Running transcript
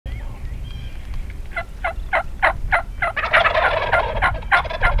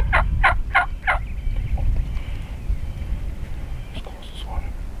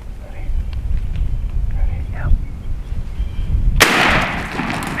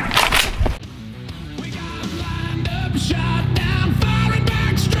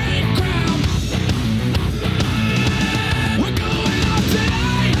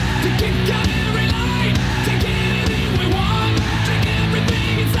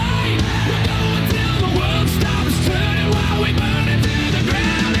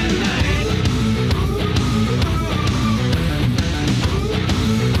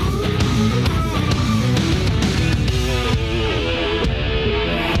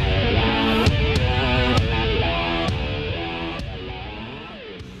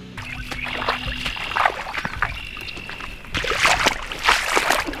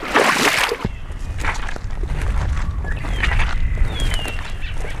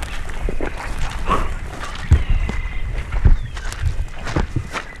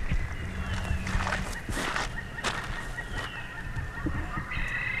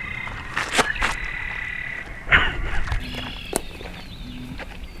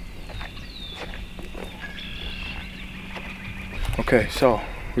Okay, so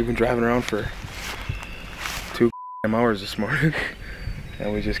we've been driving around for 2 hours this morning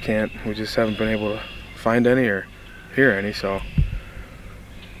and we just haven't been able to find any or hear any, so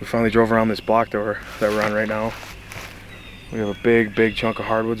we finally drove around this block that we're on right now. We have a big chunk of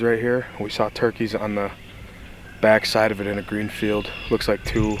hardwoods right here. We saw turkeys on the back side of it in a green field. Looks like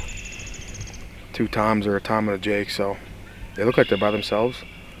two toms, or a tom and a jake, so they look like they're by themselves.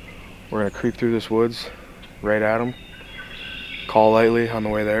 We're gonna creep through this woods right at them, call lightly on the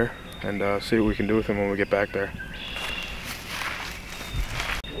way there, and see what we can do with them when we get back there.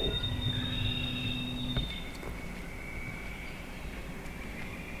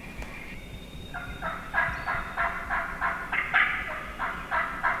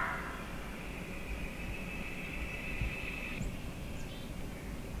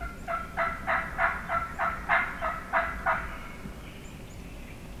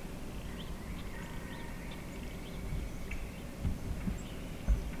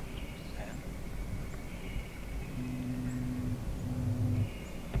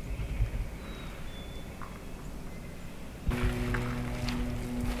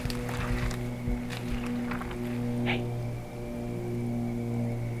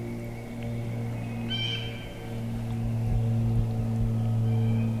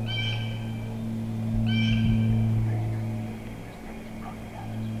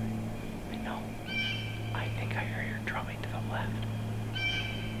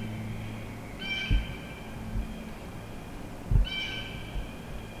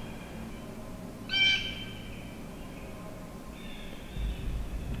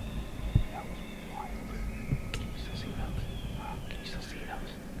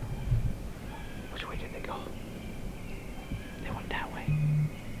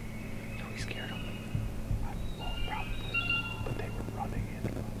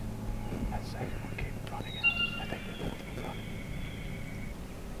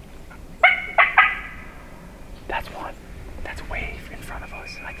 That's one. That's way in front of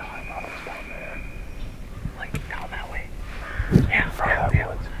us. I thought it was down there. Like down that way. Yeah, in front of that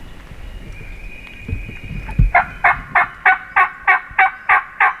woods.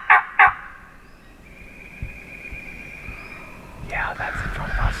 Yeah, that's in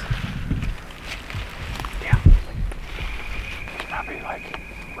front of us. Yeah. It's probably like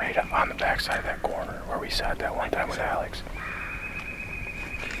right up on the backside of that corner where we sat that one time with Alex.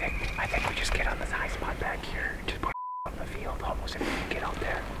 I think we just get on this high spot back here, just put on the field almost if we can get up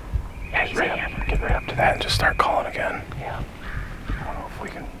there. Yeah, he's Get right up to that and just start calling again. Yeah. I don't know if we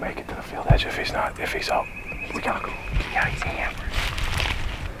can make it to the field edge if he's up. We gotta go. Yeah, he's hammered.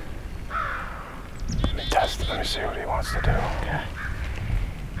 Let me test it. Let me see what he wants to do. Okay.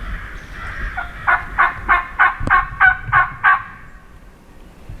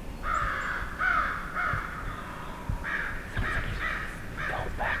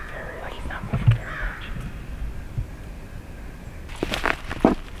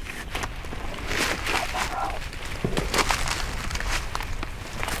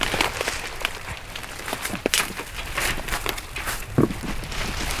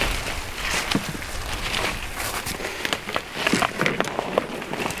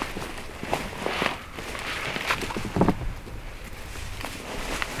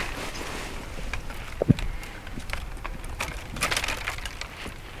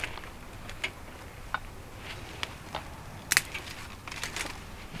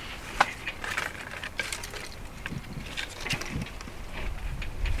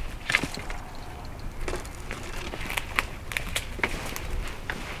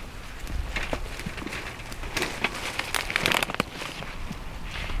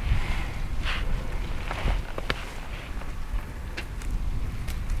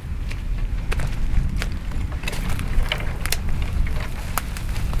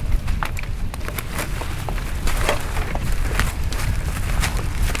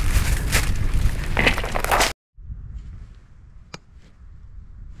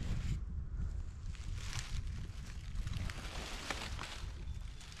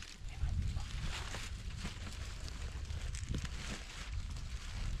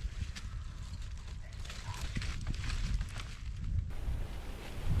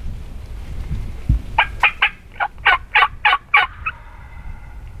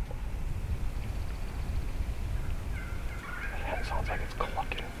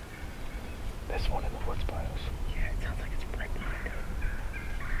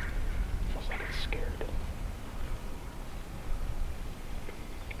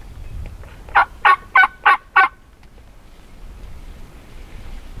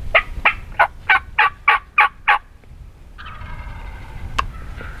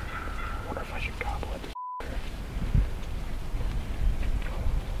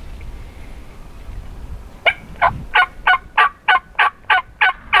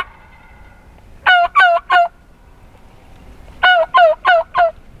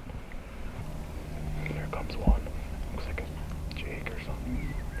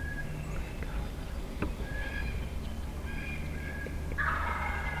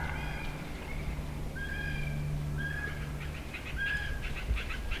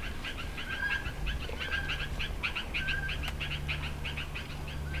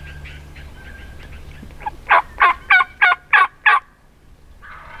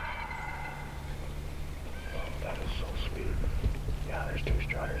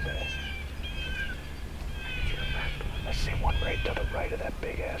 right of that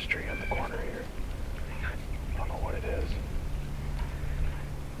big ass tree on the corner here. I don't know what it is.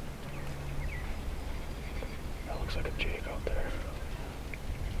 That looks like a jake out there.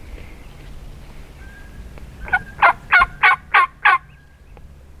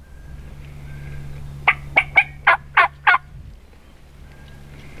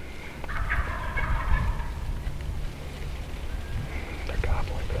 They're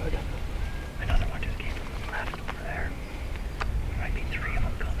gobbling good. Another one just came from the left over there. There might be 3 of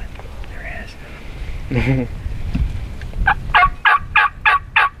them coming. There is.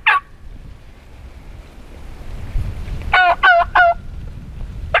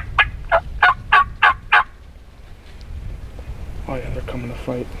 Oh yeah, they're coming to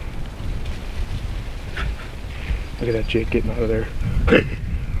fight. Look at that jake getting out of there.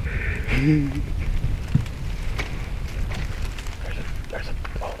 there's a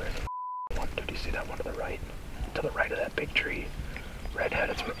one. Dude, you see that one to the right? To the right of that big tree. Redhead,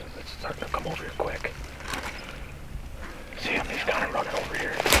 it's starting to come over here quick. See him? He's kind of running over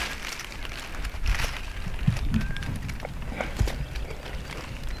here.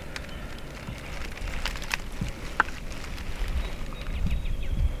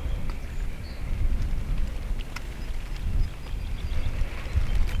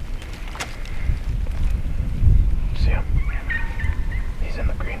 See him? He's in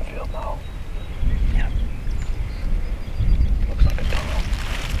the green field now. Yep. Looks like a tom.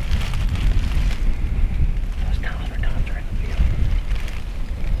 Those toms are in the field.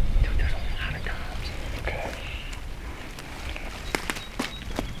 Dude, there's a lot of toms. Okay.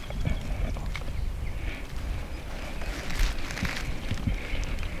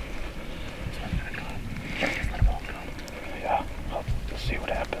 This one's gonna go. Just let them all go. Yeah, we'll see what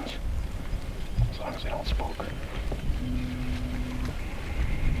happens. As long as they don't spook.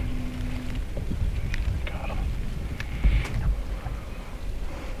 Got him.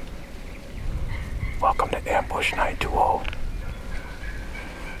 Welcome to Ambush 920.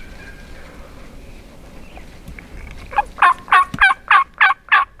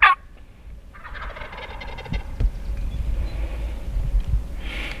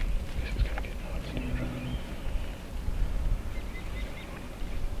 This is gonna get nuts, dude.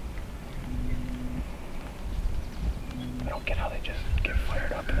 I don't get how they just get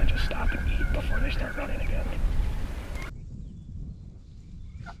fired up and then just stop and eat before they start running again.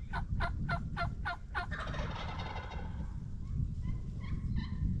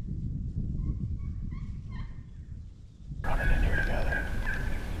 Running in here together.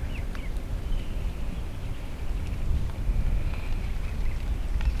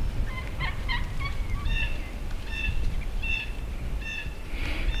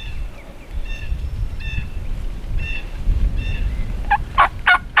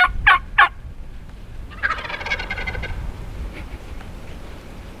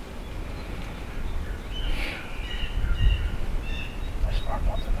 This farm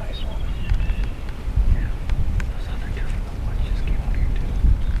one's a nice one. Yeah. Those other 2 from the woods just came up here too.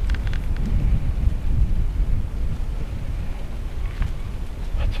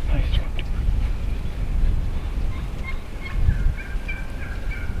 That's a nice one, dude.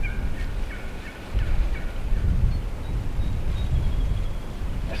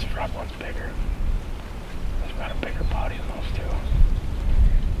 This front one's bigger. It's got a bigger body than those 2.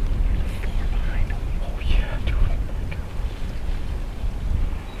 There's 4 behind them. Oh yeah, dude. Oh my God.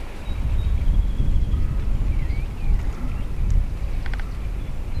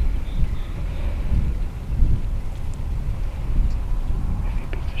 If he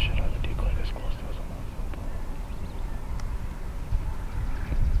beats the shit out of the decoy this close to us, I'm not football.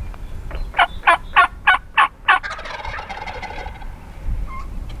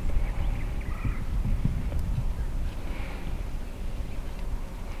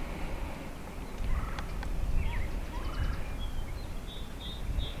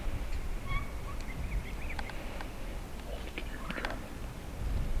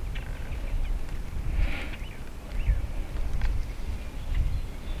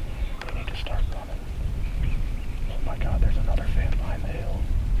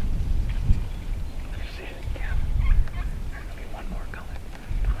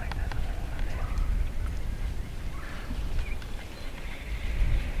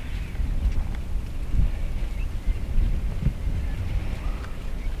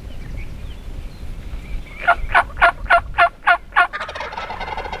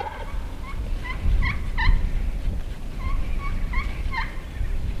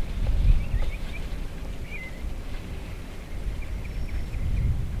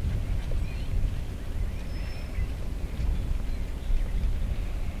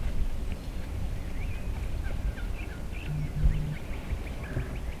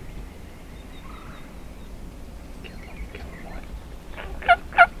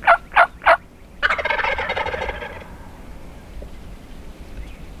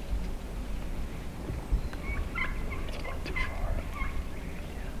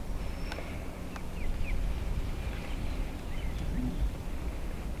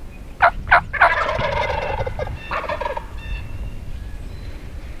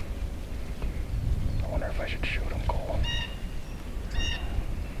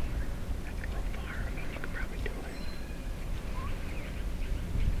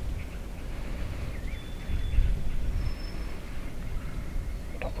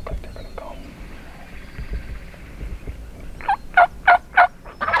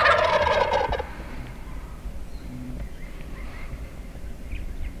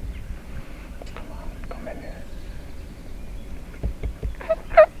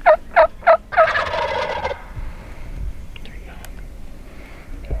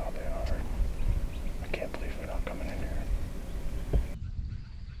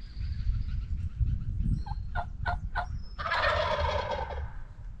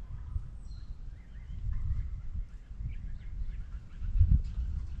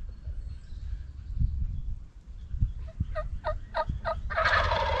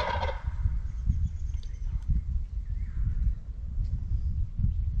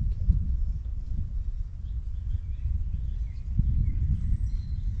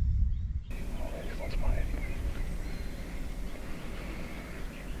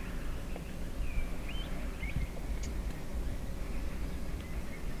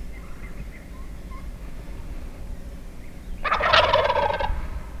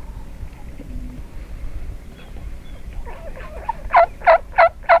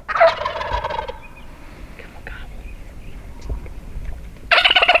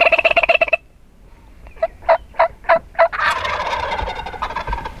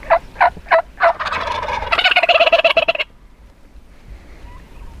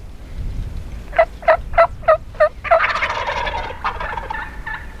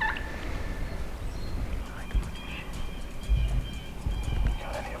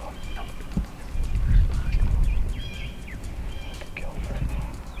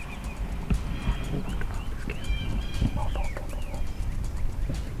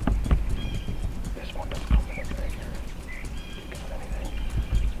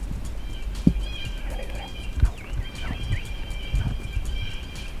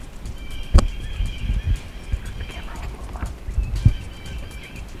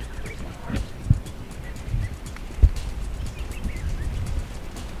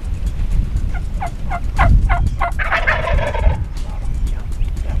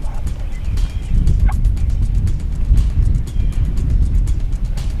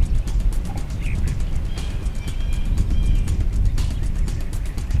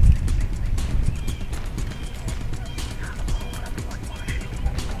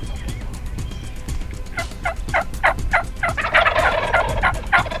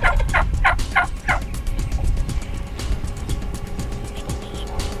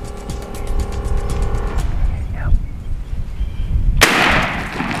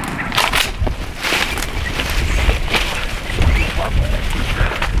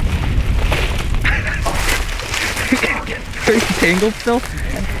 Are you tangled still?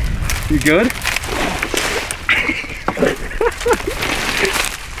 You good?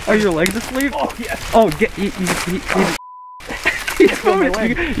 Are your legs asleep? Oh, yes. Oh, get you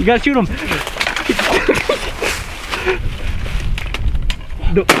gotta shoot him.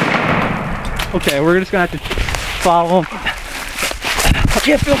 No. Okay, we're just gonna have to follow him. I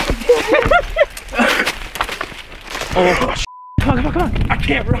can't feel. Oh, come on. I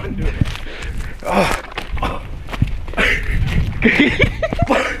can't run, dude. Oh,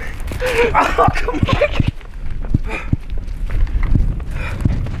 come on.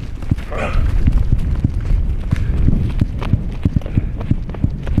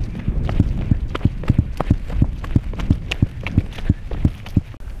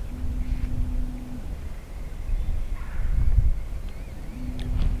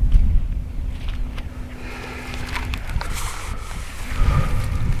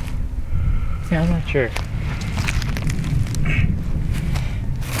 yeah, I'm not sure.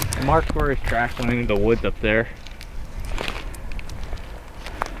 Marked where his tracks went into the woods up there.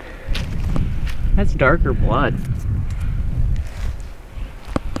 That's darker blood.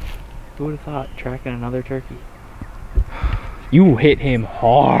 Who would have thought tracking another turkey? You hit him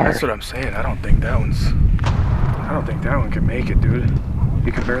hard. That's what I'm saying. I don't think that one can make it, dude.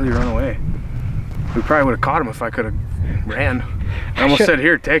 He could barely run away. We probably would have caught him if I could have ran. I almost said,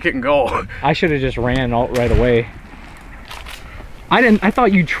 here, take it and go. I should have just ran right away. I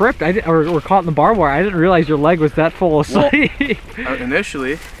thought you tripped. Or were caught in the barbed wire. I didn't realize your leg was that full of sleep.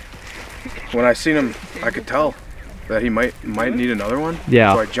 Initially, when I seen him, I could tell that he might need another one.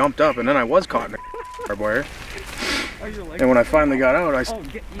 Yeah. So I jumped up, and then I was caught in the barbed wire. And when I finally got out, I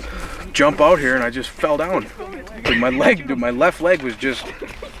jump out here, and I just fell down. Dude, my left leg was just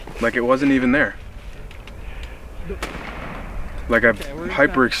like it wasn't even there. Like I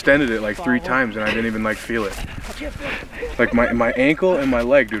hyperextended it like 3 times, and I didn't even like feel it. Like my ankle and my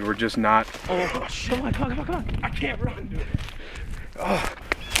leg, dude, were just not. Oh, come on. I can't run, dude. Oh.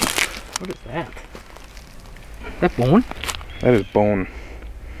 What is that? Is that bone? That is bone.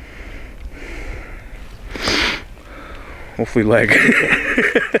 Hopefully leg.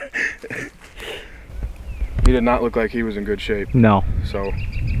 He did not look like he was in good shape. No. So.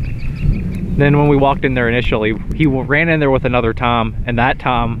 Then when we walked in there initially, he ran in there with another tom, and that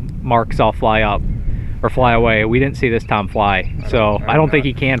tom Mark saw fly up or fly away. We didn't see this tom fly, so I don't think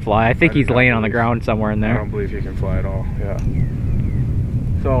he can fly. I think he's laying on the ground somewhere in there. I don't believe he can fly at all. Yeah.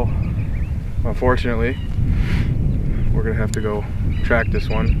 So, unfortunately, we're gonna have to go track this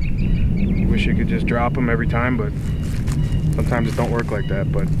one. Wish you could just drop him every time, but sometimes it don't work like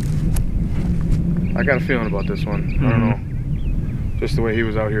that. But I got a feeling about this one. I don't know. Just the way he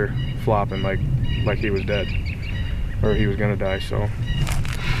was out here flopping like he was dead, or he was gonna die. So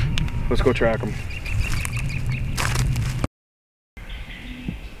let's go track him.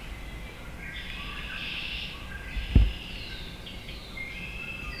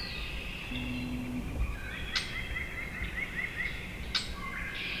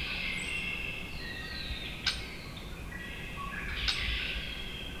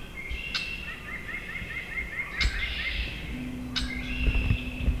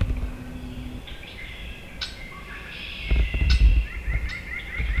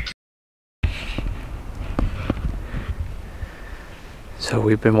 So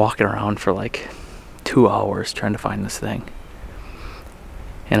we've been walking around for like 2 hours trying to find this thing.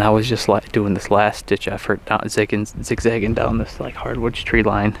 And I was just like doing this last ditch effort, zigzagging down this like hardwood tree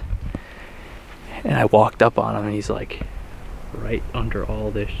line. And I walked up on him and he's like right under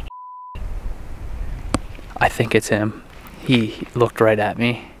all this. I think it's him. He looked right at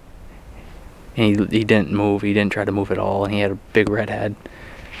me. And he didn't move. He didn't try to move at all. And he had a big red head.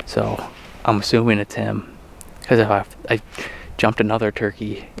 So I'm assuming it's him. Because if I jumped another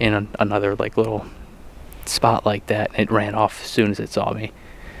turkey in another like little spot like that, and it ran off as soon as it saw me.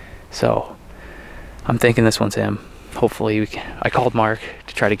 So I'm thinking this one's him. Hopefully I called Mark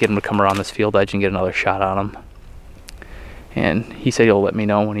to try to get him to come around this field edge and get another shot on him. And he said he'll let me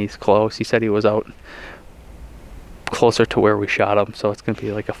know when he's close. He said he was out closer to where we shot him, so it's gonna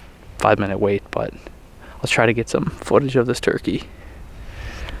be like a 5-minute wait, but let's try to get some footage of this turkey.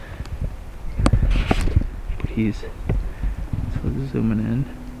 But he's zooming in.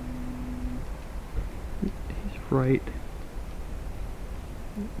 He's right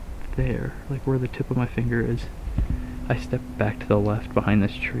there, like where the tip of my finger is. I stepped back to the left behind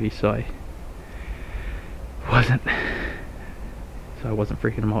this tree, so I wasn't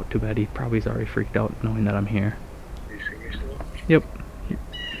freaking him out too bad. He probably is already freaked out knowing that I'm here. You see me still? Yep.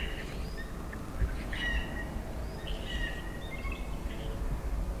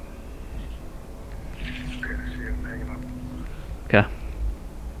 Okay, I see him hanging up.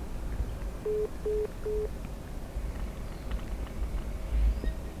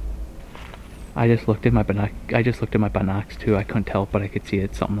 I just looked at my binocs too. I couldn't tell, but I could see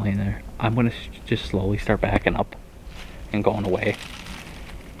it, something laying there. I'm gonna just slowly start backing up and going away.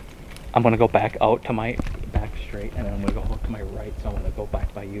 I'm gonna go back out to my back straight, and then I'm gonna go out to my right. So I'm gonna go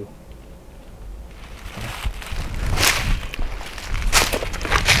back by you.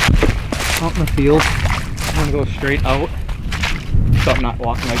 Out in the field. I'm gonna go straight out, so I'm not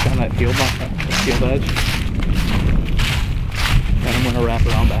walking right down that field edge. Then I'm gonna wrap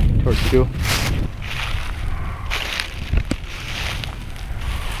around back towards you.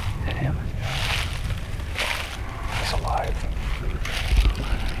 Is that him? He's alive.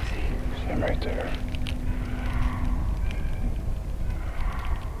 See him right there.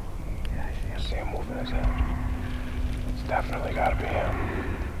 Yeah, I See him moving his head. It's definitely gotta be him.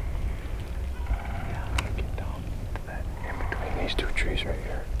 Yeah, I'm gonna get down to that. In between these two trees right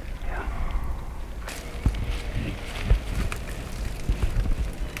here. Yeah.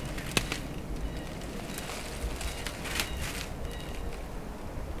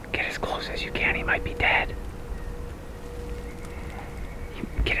 Get as close as you can, he might be dead.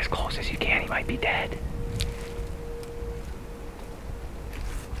 Get as close as you can, he might be dead.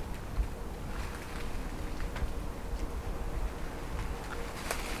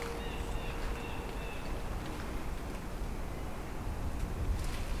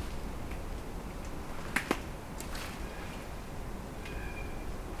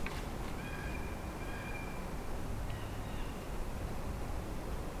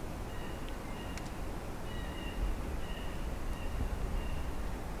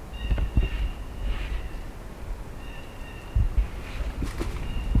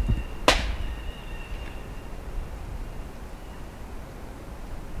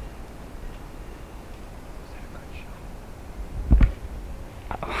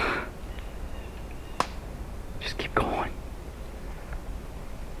 Just keep going.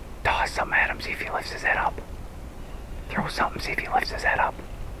 Toss something at him, see if he lifts his head up. Throw something, see if he lifts his head up.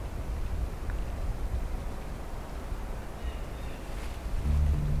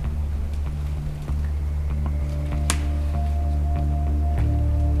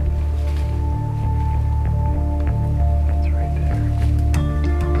 It's right there.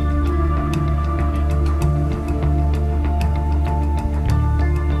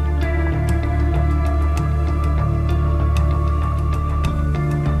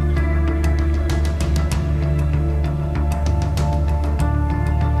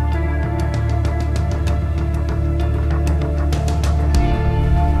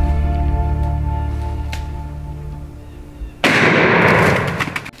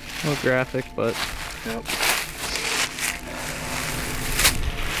 No graphic, but Yep.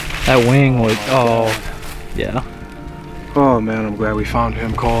 that wing was, yeah. Oh man, I'm glad we found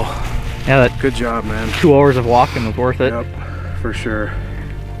him, Cole. Yeah, that Good job, man. 2 hours of walking was worth it. Yep, for sure.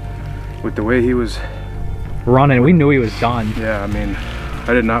 With the way he was Running, we knew he was done. Yeah, I mean,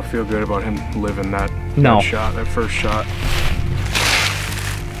 I did not feel good about him living that, No. that first shot.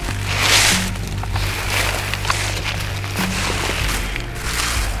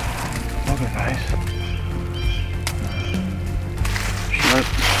 Looking nice. Sharp.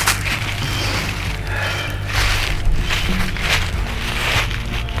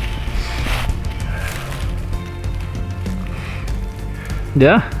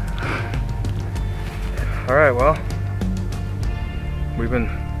 Yeah. All right, well, we've been,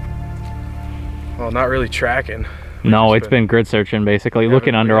 well, not really tracking. No, it's been grid searching basically,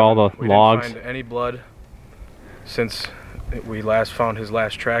 looking under all the logs. We didn't find any blood since we last found his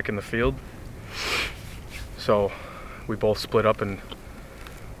last track in the field. So we both split up and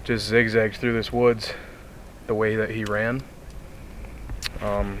just zigzagged through this woods the way that he ran.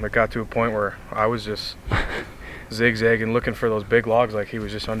 It got to a point where I was just zigzagging looking for those big logs like he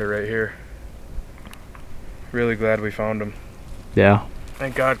was just under right here. Really glad we found him. Yeah.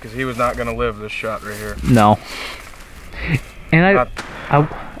 Thank God, because he was not going to live this shot right here. No. And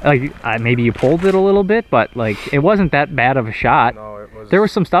I maybe you pulled it a little bit, but like it wasn't that bad of a shot. No, it was. There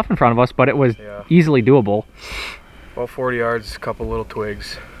was some stuff in front of us, but it was Yeah. easily doable. About 40 yards, a couple little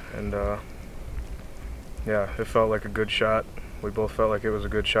twigs, and yeah, it felt like a good shot. We both felt like it was a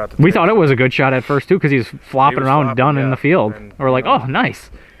good shot. We thought it was a good shot at first too, because he was flopping around done in the field. And, we're like, oh, nice.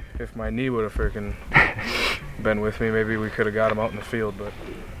 If my knee would have freaking been with me, maybe we could have got him out in the field, but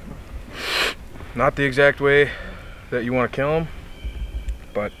not the exact way that you want to kill him,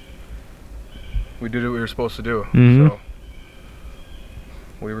 but we did what we were supposed to do. Mhm. So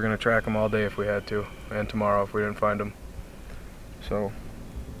we were going to track him all day if we had to, and tomorrow if we didn't find him. So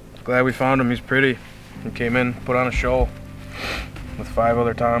glad we found him. He's pretty. He came in, put on a show with 5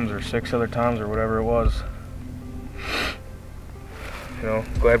 other times or 6 other times or whatever it was. You know,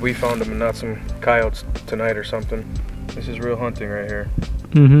 glad we found them and not some coyotes tonight or something. This is real hunting right here.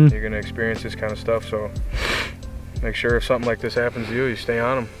 Mm-hmm. You're gonna experience this kind of stuff, so make sure if something like this happens to you, you stay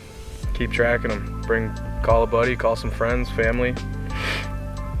on them. Keep tracking them. Call a buddy, call some friends, family.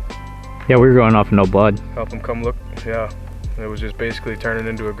 Yeah, we were going off no blood. Help them come look. Yeah, it was just basically turning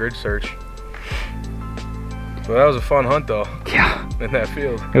into a grid search. So that was a fun hunt though. Yeah. In that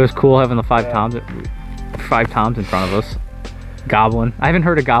field. It was cool having the five Yeah. toms in front of us. Gobbling. I haven't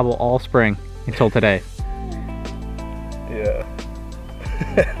heard a gobble all spring until today. Yeah.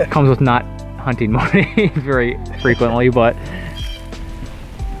 Comes with not hunting money very frequently, but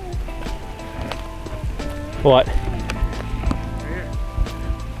what?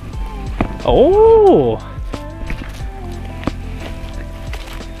 Oh!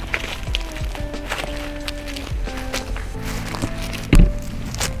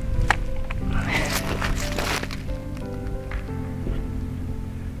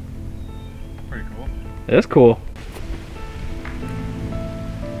 Pretty cool. That's cool.